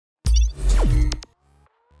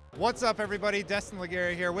What's up, everybody? Destin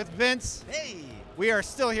Laguerre here with Vince. Hey! We are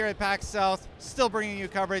still here at PAX South, still bringing you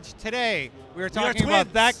coverage. Today, we are talking about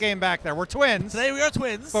twins. that game back there. We're twins. Today we are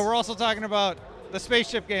twins. But we're also talking about the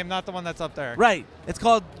spaceship game, not the one that's up there. Right. It's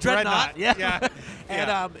called Dreadnought. Yeah. Yeah. And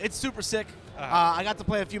Yeah. It's super sick. Uh-huh. I got to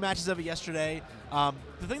play a few matches of it yesterday.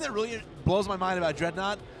 The thing that really blows my mind about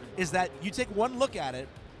Dreadnought is that you take one look at it.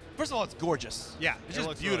 First of all, it's gorgeous. Yeah, It's it just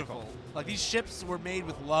looks really beautiful. cool. Like, these ships were made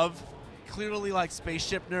with love. Clearly, like,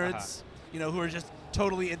 spaceship nerds, you know, who are just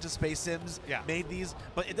totally into space sims, made these.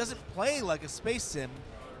 But it doesn't play like a space sim,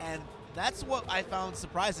 and that's what I found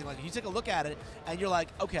surprising. Like, you take a look at it, and you're like,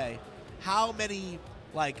 okay, how many,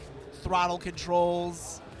 like, throttle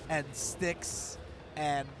controls and sticks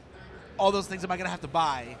and all those things am I going to have to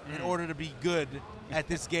buy in order to be good at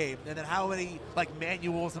this game? And then how many, like,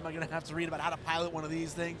 manuals am I going to have to read about how to pilot one of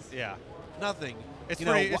these things? Yeah. Nothing.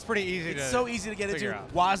 It's pretty easy It's to so easy to get figure into.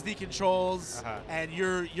 out. WASD controls, and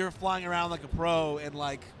you're flying around like a pro in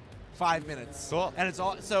like 5 minutes. Cool. And it's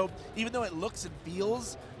all so even though it looks and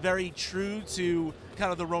feels very true to kind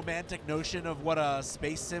of the romantic notion of what a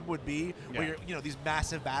space sim would be, where you're these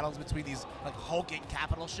massive battles between these like hulking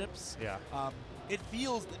capital ships. Yeah. It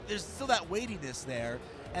feels there's still that weightiness there.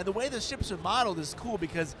 And the way the ships are modeled is cool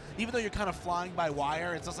because even though you're kind of flying by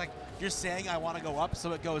wire, it's just like you're saying I want to go up,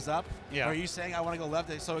 so it goes up. Yeah. Or you're saying I want to go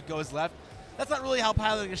left, so it goes left. That's not really how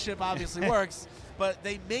piloting a ship obviously works, but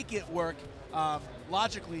they make it work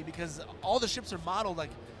logically because all the ships are modeled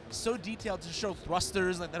like so detailed to show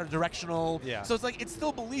thrusters like, that are directional. Yeah. So it's like it's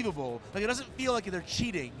still believable. Like it doesn't feel like they're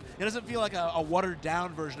cheating. It doesn't feel like a watered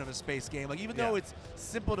down version of a space game. Like even though it's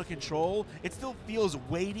simple to control, it still feels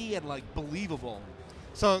weighty and like believable.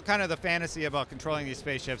 So kind of the fantasy about controlling these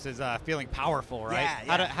spaceships is feeling powerful, right?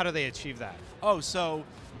 Yeah. How do they achieve that? Oh, so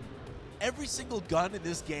every single gun in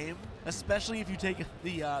this game, especially if you take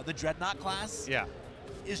the Dreadnought class,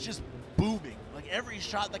 is just booming. Like every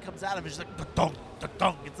shot that comes out of it is just like dong,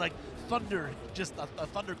 dong. It's like thunder, just a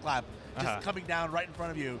thunderclap just coming down right in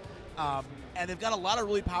front of you. And they've got a lot of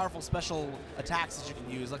really powerful special attacks that you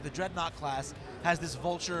can use. Like the Dreadnought class has this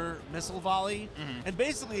vulture missile volley, and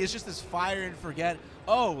basically it's just this fire and forget.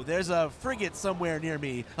 Oh, there's a frigate somewhere near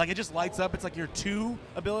me. Like it just lights up. It's like your 2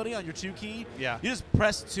 ability on your 2 key. Yeah. You just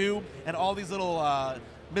press 2, and all these little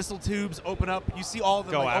missile tubes open up. You see all of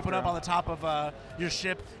them like, open up on the top of your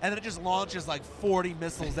ship, and then it just launches like 40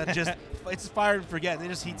 missiles that just it's fire and forget. And they're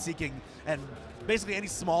just heat-seeking, and basically any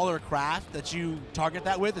smaller craft that you target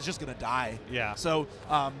that with is just going to die. Yeah. So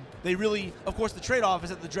they really, of course, the trade-off is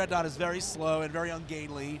that the Dreadnought is very slow and very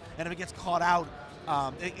ungainly, and if it gets caught out,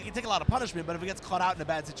 it can take a lot of punishment, but if it gets caught out in a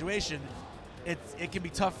bad situation, it can be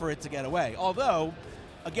tough for it to get away. Although,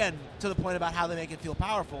 again, to the point about how they make it feel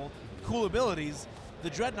powerful, cool abilities, the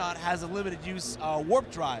Dreadnought has a limited use warp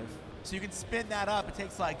drive. So you can spin that up. It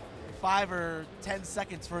takes like 5 or 10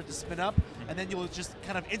 seconds for it to spin up, and then you'll just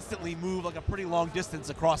kind of instantly move like a pretty long distance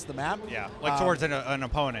across the map. Yeah, like towards an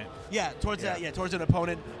opponent. Yeah, towards towards an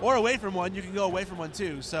opponent or away from one. You can go away from one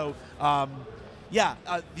too. So,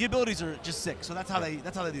 the abilities are just sick. So that's how they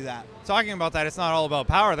do that. Talking about that, it's not all about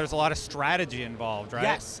power. There's a lot of strategy involved, right?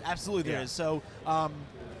 Yes, absolutely there is. So,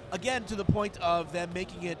 again, to the point of them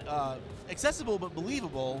making it accessible but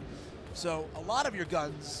believable. So a lot of your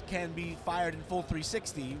guns can be fired in full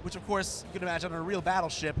 360, which of course you can imagine on a real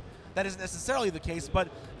battleship that isn't necessarily the case, but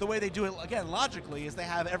the way they do it, again, logically, is they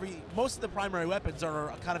have most of the primary weapons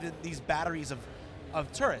are kind of in these batteries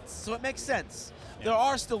of turrets, so it makes sense. Yeah. There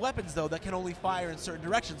are still weapons, though, that can only fire in certain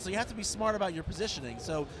directions, so you have to be smart about your positioning.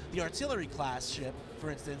 So the artillery class ship,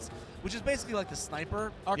 for instance, which is basically like the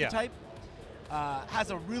sniper archetype, has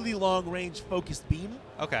a really long-range focused beam.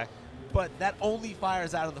 Okay. But that only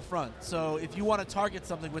fires out of the front. So if you want to target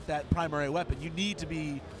something with that primary weapon, you need to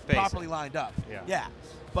be properly lined up. Yeah.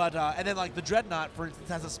 But and then like the Dreadnought, for instance,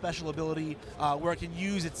 has a special ability where it can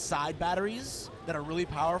use its side batteries that are really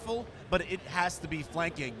powerful, but it has to be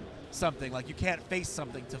flanking something. Like you can't face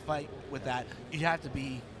something to fight with that. You have to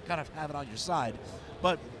be kind of have it on your side.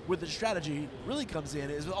 But where the strategy really comes in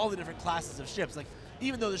is with all the different classes of ships. Like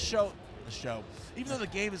even though even though the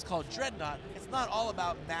game is called Dreadnought, it's not all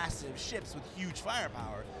about massive ships with huge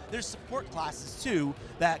firepower. There's support classes too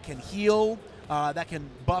that can heal, that can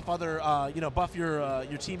buff buff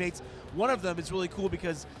your teammates. One of them is really cool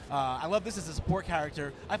because I love this as a support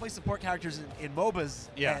character. I play support characters in MOBAs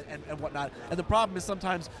and whatnot, and the problem is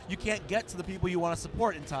sometimes you can't get to the people you want to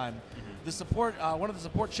support in time. the support, one of the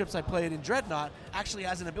support ships I played in Dreadnought actually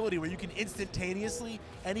has an ability where you can instantaneously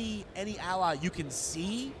any ally you can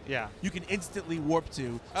see, you can instantly warp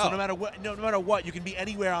to. So no matter what, you can be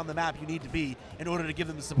anywhere on the map you need to be in order to give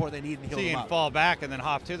them the support they need and heal them up. So you can fall back and then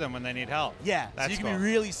hop to them when they need help. Yeah, that's so you can cool. be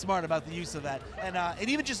really smart about the use of that, and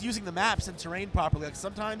even just using the maps and terrain properly. Like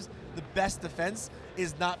sometimes the best defense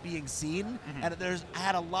is not being seen, and I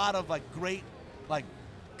had a lot of like great, like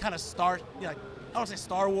kind of like, I don't say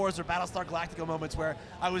Star Wars or Battlestar Galactica moments where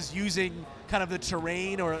I was using kind of the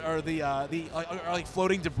terrain or like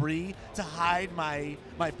floating debris to hide my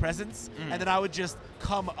presence, and then I would just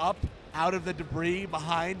come up out of the debris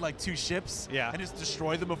behind like 2 ships and just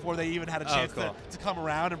destroy them before they even had a chance to come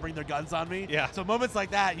around and bring their guns on me. So moments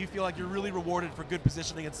like that, you feel like you're really rewarded for good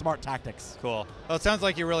positioning and smart tactics. Cool. Well, it sounds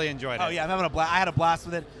like you really enjoyed it. Oh yeah, I'm having a blast. I had a blast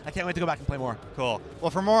with it. I can't wait to go back and play more. Cool.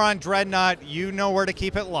 Well, for more on Dreadnought, you know where to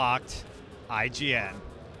keep it locked. IGN.